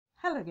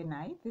Hello, good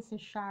night. This is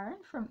Sharon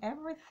from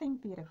Everything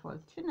Beautiful.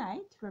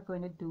 Tonight we're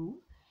going to do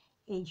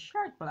a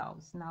shirt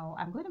blouse. Now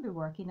I'm going to be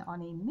working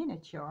on a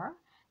miniature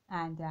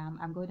and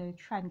I'm going to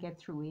try and get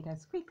through it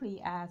as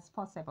quickly as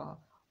possible.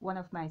 One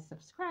of my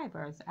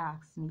subscribers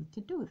asked me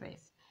to do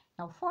this.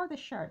 Now for the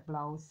shirt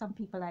blouse, some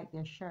people like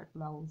their shirt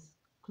blouse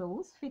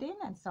close fitting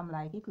and some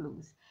like it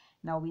loose.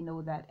 Now we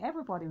know that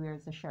everybody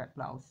wears a shirt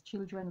blouse.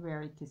 Children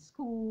wear it to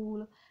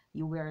school,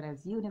 you wear it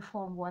as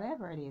uniform,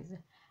 whatever it is.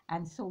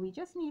 And so we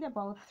just need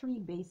about 3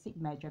 basic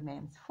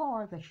measurements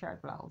for the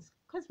shirt blouse.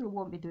 Because we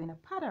won't be doing a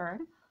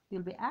pattern,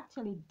 we'll be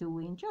actually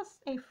doing just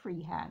a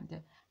freehand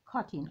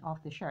cutting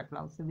of the shirt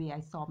blouse, the way I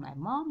saw my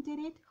mom did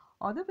it,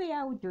 or the way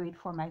I would do it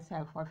for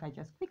myself, or if I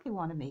just quickly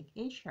want to make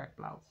a shirt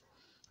blouse.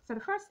 So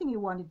the first thing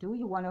you want to do,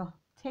 you want to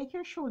take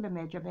your shoulder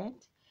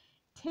measurement,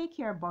 take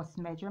your bust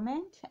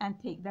measurement, and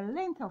take the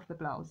length of the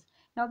blouse.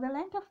 Now the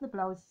length of the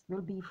blouse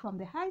will be from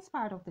the highest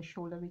part of the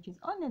shoulder, which is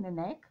under the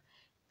neck,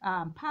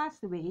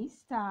 past the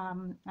waist,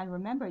 and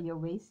remember your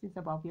waist is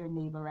above your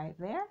navel right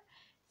there,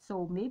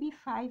 so maybe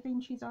 5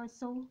 inches or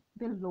so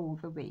below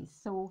the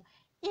waist. So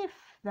if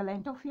the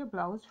length of your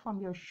blouse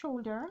from your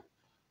shoulder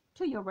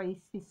to your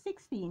waist is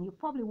 16, you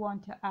probably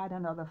want to add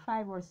another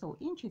 5 or so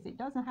inches. It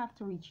doesn't have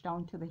to reach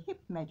down to the hip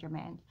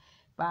measurement,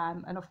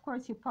 and of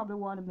course you probably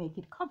want to make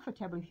it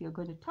comfortable if you're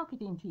going to tuck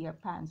it into your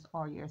pants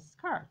or your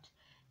skirt.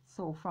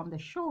 So from the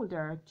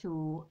shoulder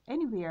to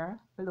anywhere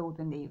below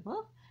the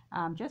navel,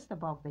 just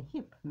above the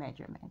hip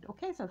measurement.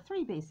 Okay, so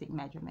 3 basic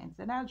measurements,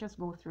 and I'll just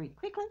go through it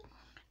quickly.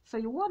 So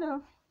you want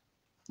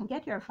to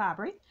get your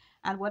fabric,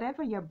 and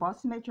whatever your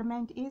bust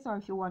measurement is, or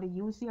if you want to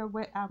use your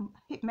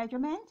hip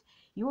measurement,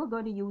 you are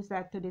going to use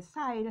that to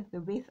decide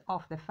the width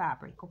of the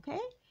fabric. Okay,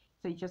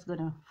 so you're just going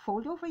to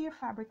fold over your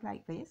fabric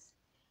like this.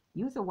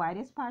 Use the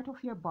widest part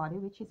of your body,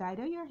 which is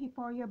either your hip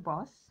or your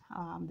bust,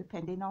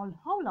 depending on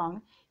how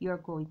long you're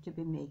going to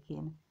be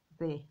making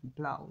the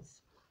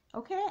blouse.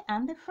 Okay,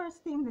 and the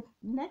first thing, the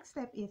next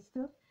step is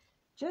to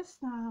just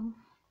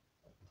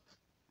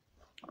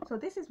so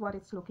this is what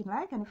it's looking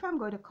like, and if I'm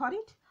going to cut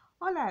it,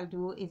 all I'll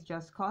do is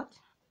just cut.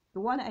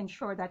 You want to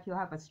ensure that you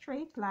have a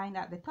straight line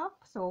at the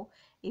top, so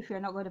if you're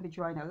not going to be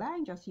drawing a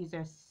line, just use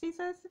your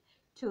scissors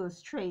to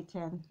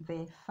straighten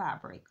the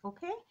fabric.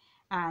 Okay,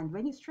 and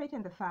when you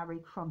straighten the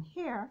fabric from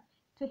here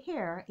to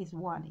here is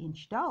 1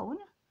 inch down.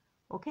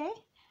 Okay,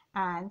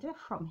 and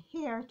from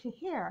here to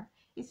here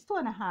is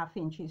 2.5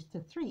 inches to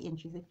 3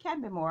 inches. It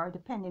can be more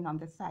depending on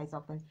the size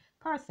of the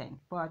person,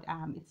 but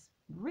it's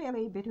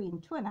really between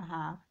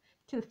 2.5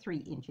 to 3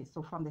 inches.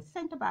 So from the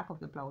center back of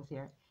the blouse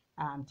here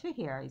to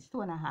here is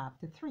 2.5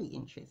 to 3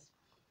 inches.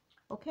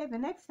 Okay, the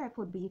next step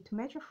would be to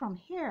measure from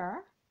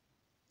here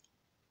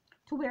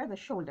to where the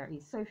shoulder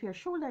is. So if your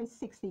shoulder is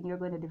 16, you're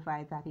going to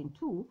divide that in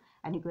 2,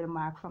 and you're going to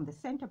mark from the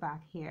center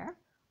back here,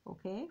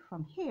 okay,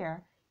 from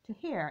here to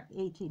here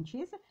 8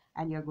 inches,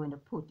 and you're going to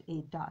put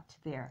a dot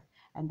there,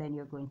 and then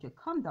you're going to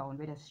come down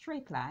with a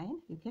straight line.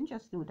 You can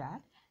just do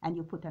that, and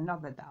you put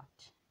another dot.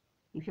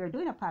 If you're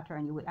doing a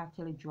pattern, you would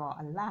actually draw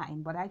a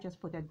line, but I just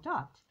put a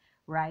dot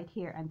right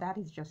here, and that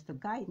is just to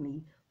guide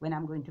me when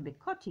I'm going to be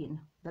cutting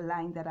the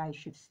line that I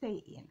should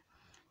stay in.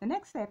 The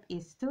next step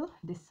is to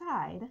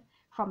decide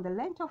from the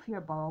length of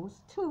your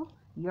blouse to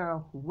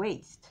your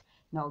waist.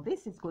 Now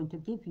this is going to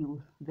give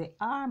you the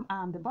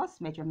the bust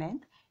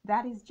measurement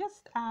that is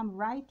just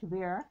right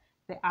where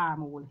the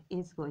armhole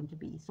is going to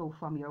be. So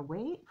from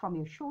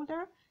your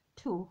shoulder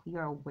to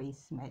your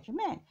waist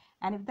measurement.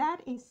 And if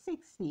that is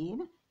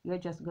 16, you're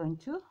just going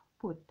to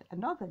put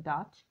another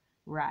dot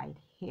right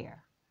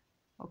here.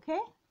 Okay?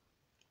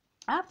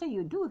 After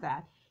you do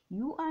that,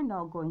 you are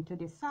now going to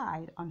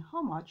decide on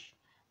how much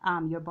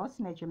your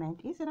bust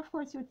measurement is, and of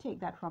course you take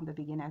that from the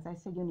beginning. As I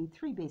said, you need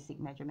 3 basic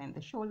measurements: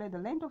 the shoulder, the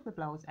length of the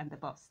blouse, and the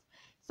bust.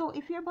 So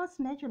if your bust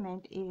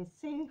measurement is,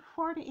 say,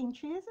 40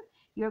 inches,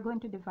 you're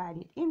going to divide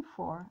it in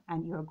 4,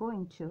 and you're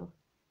going to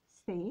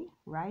stay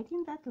right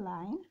in that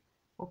line.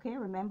 Okay,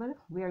 remember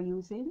we're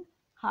using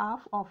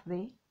half of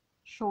the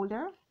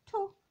shoulder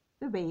to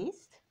the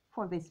waist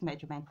for this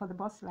measurement, for the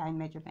bust line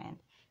measurement.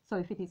 So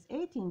if it is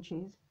 8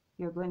 inches,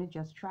 you're going to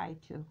just try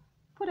to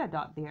put a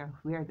dot there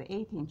where the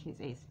 8 inches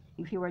is.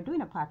 If you were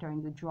doing a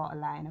pattern, you draw a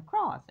line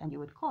across, and you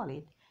would call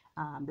it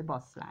the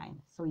bust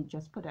line. So you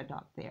just put a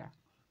dot there,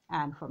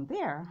 and from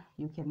there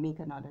you can make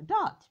another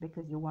dot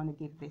because you want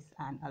to give this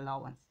an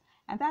allowance.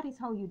 And that is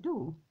how you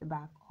do the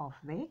back of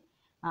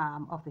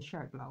the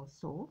shirt blouse.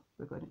 So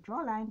we're going to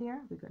draw a line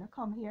there, we're going to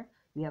come here,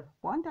 we have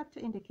 1 dot to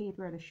indicate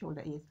where the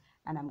shoulder is,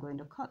 and I'm going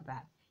to cut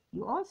that.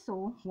 You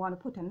also want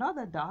to put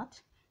another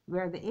dot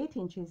where the 8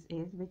 inches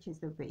is, which is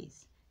the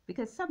waist,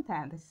 because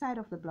sometimes the side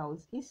of the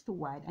blouse is too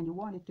wide and you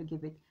want it to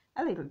give it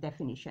a little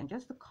definition,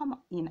 just to come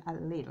in a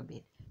little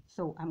bit.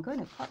 So I'm going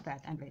to cut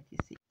that and let you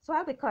see. So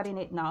I'll be cutting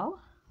it now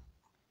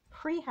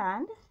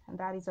freehand, and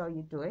that is how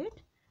you do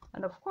it.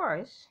 And of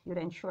course you'd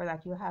ensure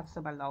that you have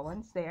some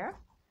allowance there.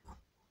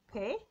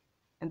 Okay,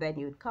 and then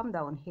you'd come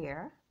down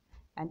here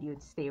and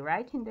you'd stay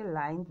right in the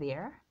line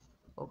there.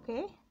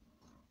 Okay,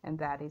 and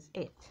that is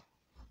it.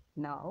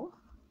 Now,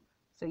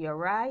 so you're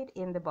right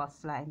in the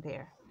bust line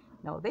there.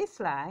 Now this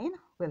line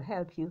will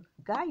help you,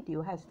 guide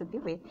you as to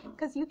give it,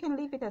 because you can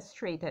leave it as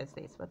straight as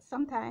this, but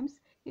sometimes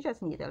you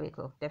just need a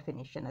little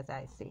definition, as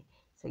I say.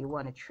 So you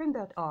want to trim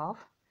that off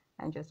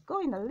and just go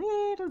in a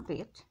little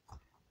bit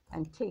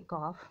and take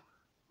off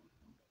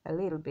a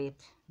little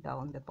bit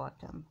down the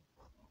bottom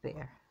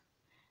there.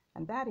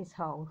 And that is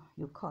how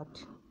you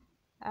cut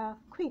a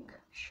quick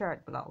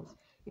shirt blouse.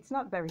 It's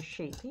not very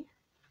shapy.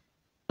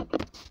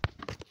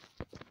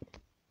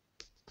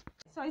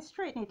 So I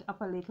straighten it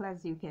up a little,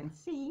 as you can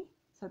see.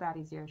 So that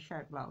is your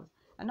shirt blouse.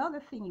 Another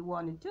thing you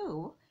want to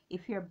do,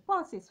 if your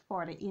bust is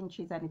 40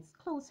 inches and it's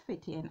close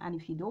fitting, and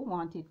if you don't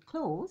want it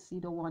close, you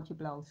don't want your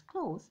blouse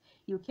close,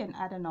 you can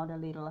add another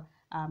little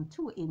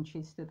 2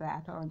 inches to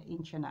that, or 1.5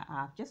 inches,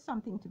 just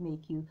something to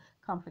make you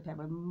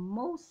comfortable.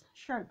 Most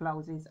shirt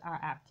blouses are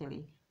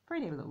actually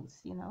pretty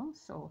loose, you know.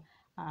 So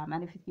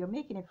and if you're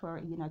making it for,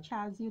 you know,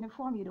 child's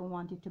uniform, you don't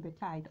want it to be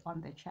tight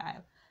on the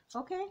child.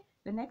 Okay,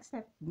 the next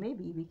step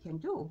maybe we can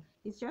do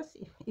is just,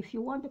 if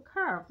you want to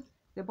curve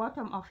the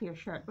bottom of your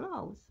shirt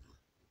blouse,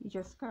 you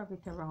just curve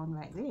it around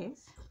like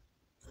this.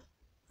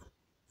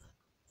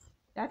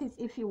 That is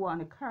if you want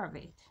to curve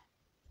it,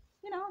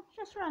 you know,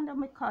 just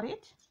randomly cut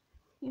it,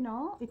 you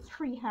know, it's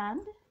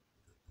freehand.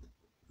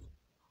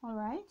 All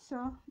right,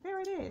 so there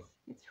it is,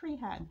 it's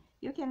freehand.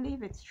 You can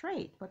leave it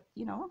straight, but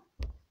you know,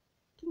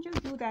 you can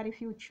just do that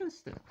if you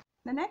choose to.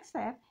 The next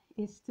step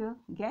is to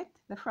get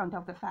the front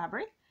of the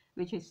fabric,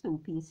 which is 2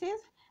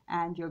 pieces,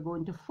 and you're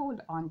going to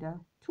fold under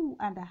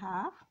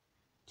 2.5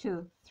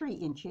 to 3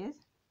 inches,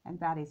 and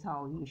that is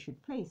how you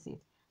should place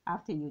it.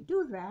 After you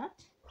do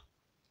that,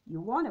 you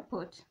want to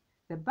put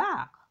the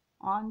back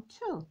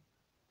onto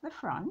the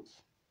front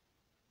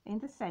in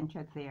the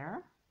center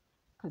there,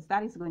 because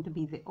that is going to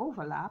be the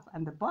overlap,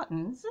 and the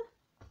buttons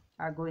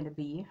are going to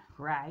be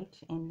right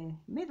in the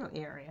middle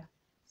area.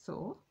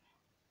 So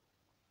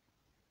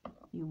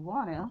you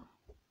want to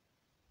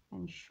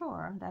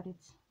ensure that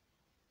it's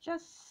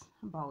just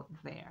about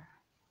there.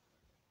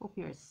 Hope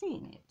you're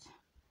seeing it.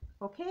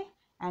 Okay,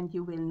 and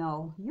you will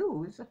now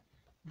use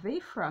the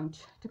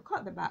front to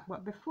cut the back,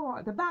 but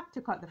before the back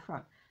to cut the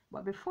front.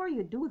 But before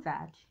you do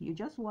that, you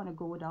just want to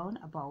go down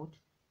about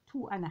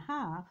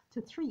 2.5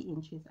 to 3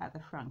 inches at the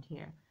front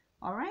here.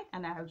 All right,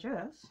 and I'll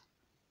just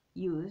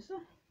use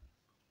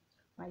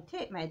my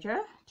tape measure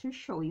to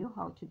show you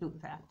how to do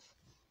that.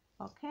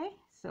 Okay,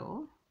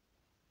 so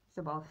it's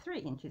about 3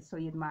 inches, so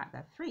you'd mark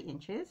that 3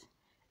 inches,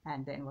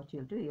 and then what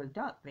you'll do, you'll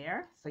dot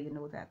there, so you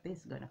know that this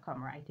is going to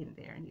come right in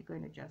there, and you're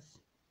going to just,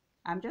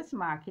 I'm just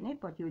marking it,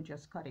 but you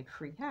just cut it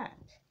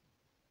freehand.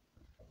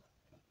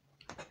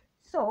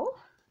 So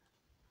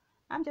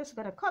I'm just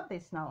going to cut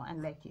this now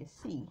and let you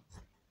see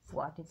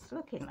what it's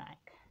looking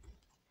like.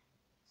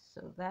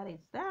 So that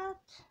is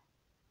that.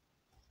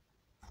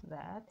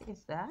 That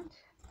is that.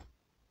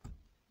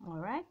 All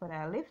right, but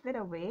I lift it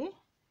away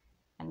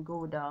and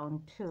go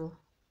down to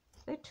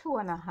the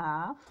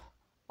 2.5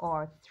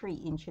 or 3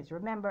 inches.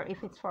 Remember,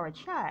 if it's for a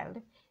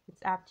child,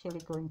 it's actually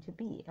going to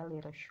be a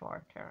little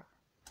shorter,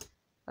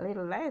 a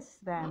little less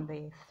than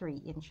the 3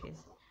 inches.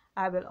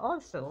 I will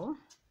also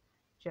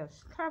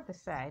just curve the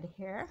side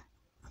here,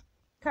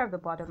 curve the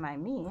bottom, I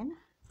mean.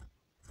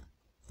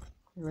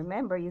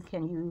 Remember, you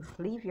can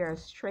leave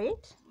yours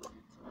straight,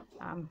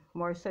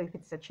 more so if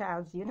it's a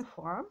child's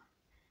uniform,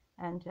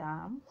 and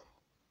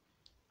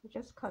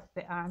just cut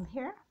the arm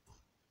here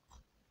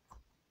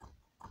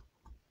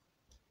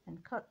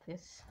and cut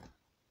this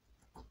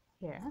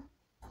here,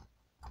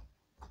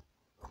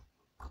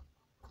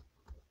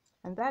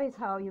 and that is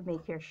how you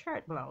make your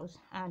shirt blouse.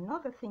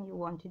 Another thing you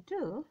want to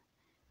do,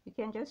 you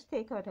can just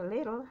take out a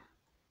little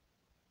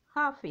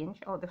 1/2 inch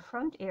of the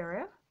front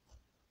area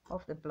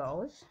of the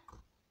blouse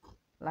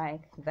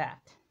like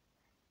that.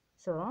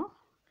 So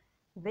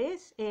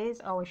this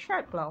is our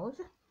shirt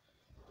blouse.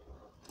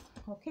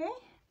 Okay,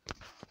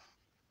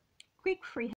 quick free